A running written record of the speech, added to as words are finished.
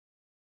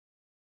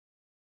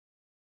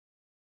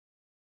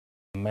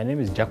My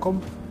name is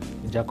Jacob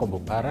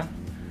Opara.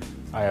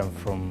 I am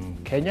from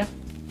Kenya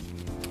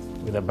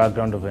with a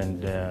background of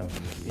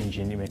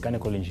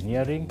mechanical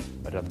engineering,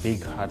 but a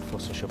big heart for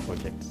social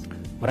projects.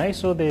 When I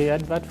saw the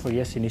advert for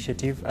Yes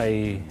Initiative,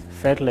 I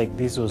felt like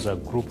this was a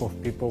group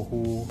of people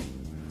who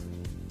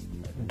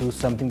do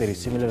something that is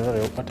similar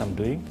to what I'm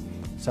doing,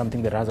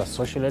 something that has a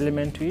social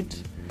element to it.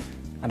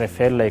 And I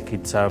felt like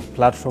it's a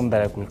platform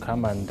that I could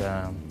come and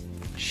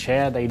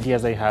share the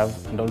ideas I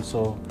have and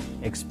also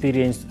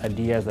experience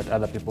ideas that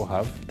other people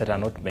have that are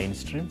not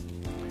mainstream.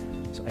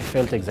 So I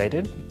felt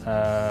excited.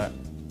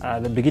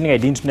 At the beginning, I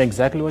didn't know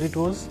exactly what it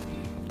was.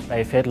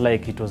 I felt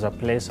like it was a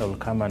place I will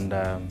come and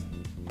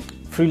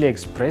freely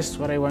express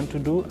what I want to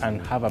do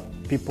and have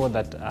people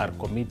that are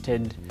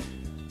committed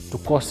to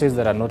causes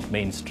that are not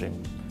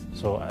mainstream.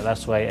 So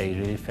that's why I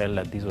really felt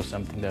that this was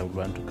something that I would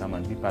want to come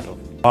and be part of.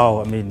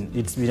 Wow, I mean,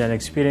 it's been an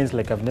experience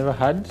like I've never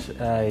had.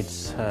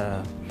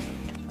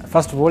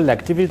 First of all, the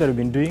activities that we've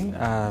been doing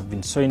have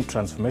been so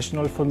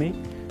transformational for me,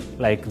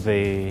 like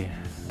the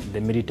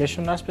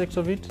meditation aspects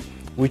of it,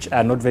 which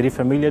are not very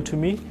familiar to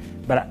me.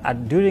 But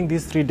during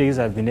these 3 days,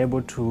 I've been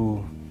able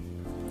to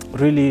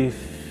really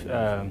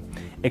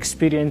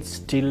experience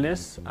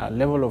stillness, a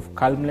level of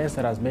calmness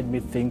that has made me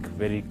think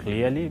very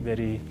clearly,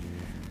 very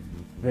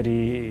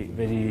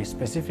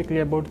specifically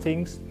about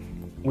things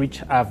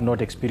which I've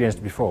not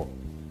experienced before.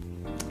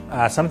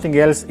 Something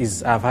else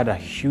is I've had a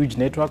huge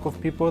network of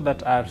people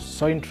that are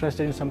so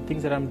interested in some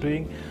things that I'm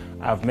doing.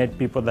 I've met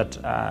people that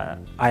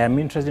I am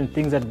interested in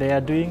things that they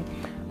are doing,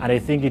 and I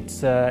think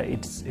it's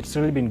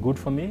really been good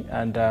for me.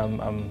 And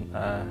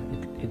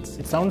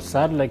it sounds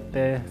sad, like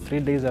the 3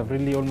 days I've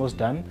really almost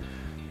done,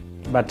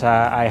 but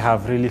I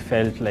have really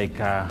felt like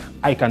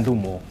I can do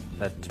more.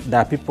 That there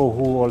are people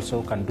who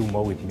also can do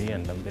more with me,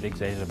 and I'm very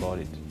excited about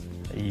it.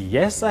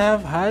 Yes, I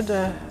have had,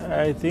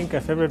 I think,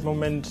 a favorite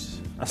moment.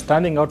 A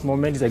standing out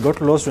moment is I got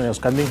lost when I was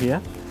coming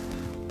here.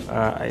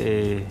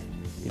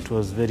 It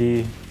was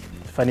very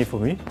funny for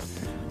me,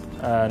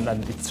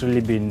 and it's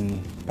really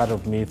been part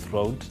of me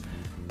throughout.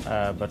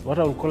 But what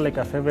I would call like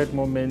a favorite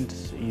moment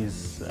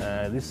is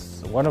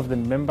this one of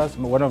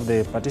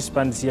the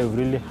participants here. We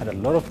really had a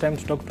lot of time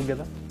to talk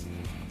together,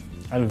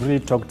 and we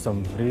really talked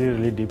some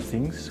really deep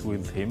things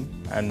with him.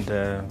 And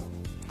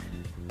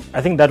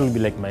I think that will be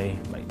like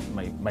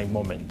my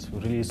moment. We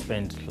really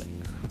spent like,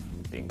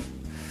 I think,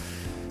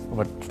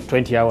 over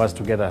 20 hours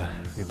together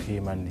with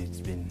him, and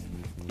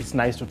it's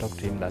nice to talk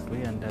to him that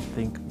way, and I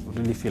think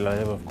really feel a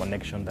level of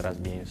connection that has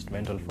been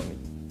instrumental for me.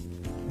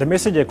 The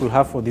message I could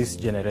have for this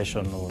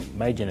generation, or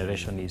my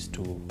generation, is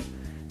to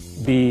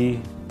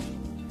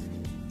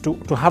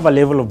have a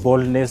level of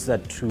boldness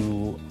that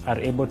you are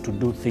able to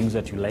do things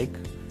that you like,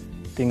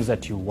 things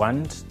that you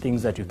want,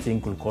 things that you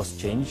think will cause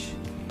change.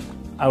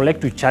 I would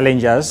like to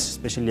challenge us,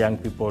 especially young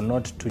people,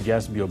 not to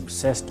just be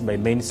obsessed by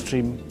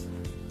mainstream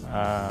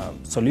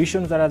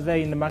solutions that are there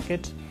in the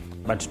market,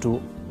 but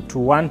to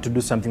want to do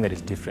something that is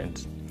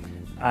different.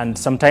 And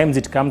sometimes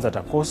it comes at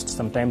a cost.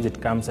 Sometimes it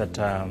comes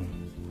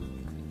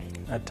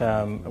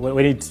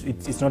when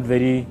it's not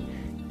very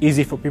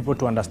easy for people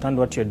to understand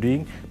what you're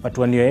doing. But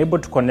when you're able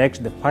to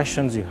connect the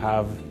passions you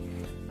have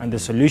and the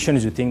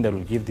solutions you think that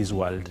will give this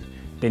world,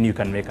 then you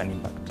can make an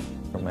impact.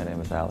 My name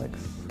is Alex,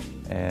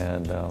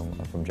 and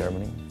I'm from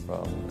Germany,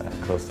 from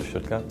close to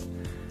Stuttgart.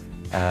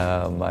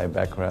 My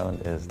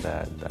background is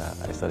that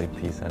I studied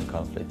peace and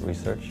conflict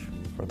research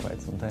for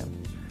quite some time.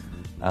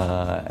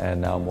 And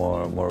now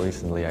more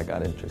recently I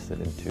got interested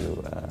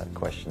into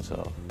questions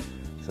of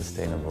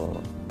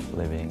sustainable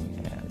living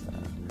and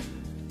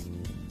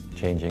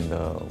changing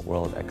the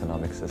world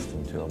economic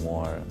system to a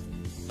more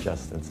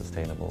just and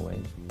sustainable way.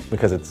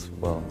 Because it's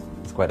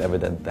quite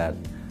evident that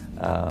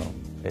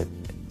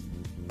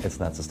it's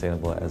not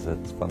sustainable as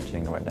it's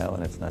functioning right now,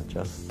 and it's not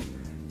just.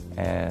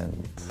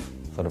 And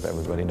sort of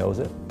everybody knows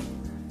it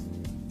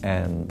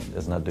and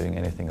is not doing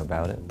anything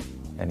about it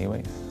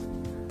anyways.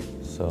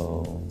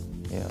 So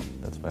yeah,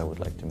 that's why I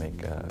would like to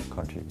make a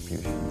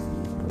contribution,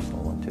 a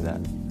personal one, to that.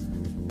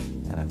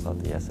 And I thought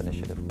the Yes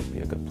Initiative would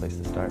be a good place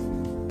to start.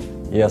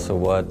 Yeah, so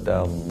what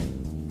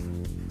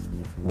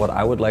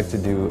I would like to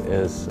do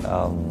is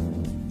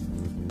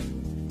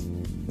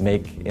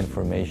make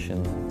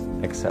information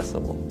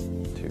accessible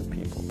to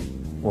people.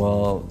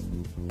 Well,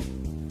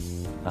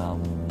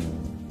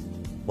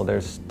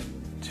 there's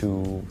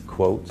 2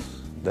 quotes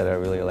that I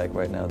really like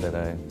right now that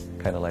I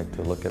kind of like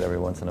to look at every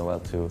once in a while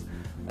to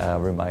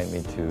remind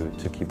me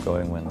to keep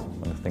going when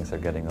things are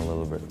getting a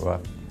little bit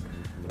rough.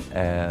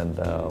 And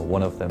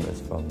one of them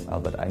is from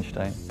Albert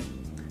Einstein,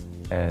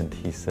 and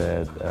he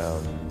said,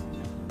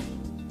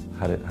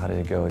 how did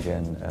it go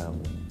again?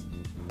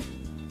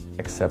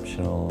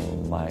 Exceptional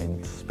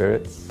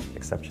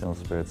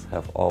spirits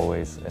have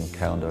always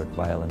encountered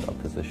violent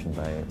opposition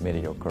by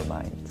mediocre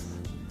minds.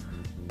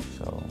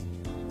 So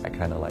I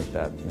kind of like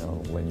that,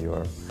 when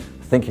you're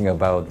thinking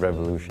about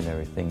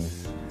revolutionary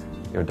things,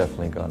 you're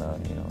definitely gonna,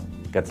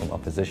 get some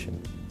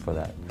opposition for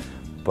that.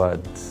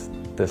 But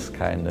this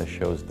kind of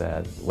shows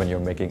that when you're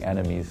making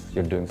enemies,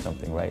 you're doing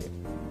something right.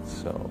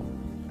 So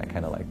I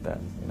kind of like that,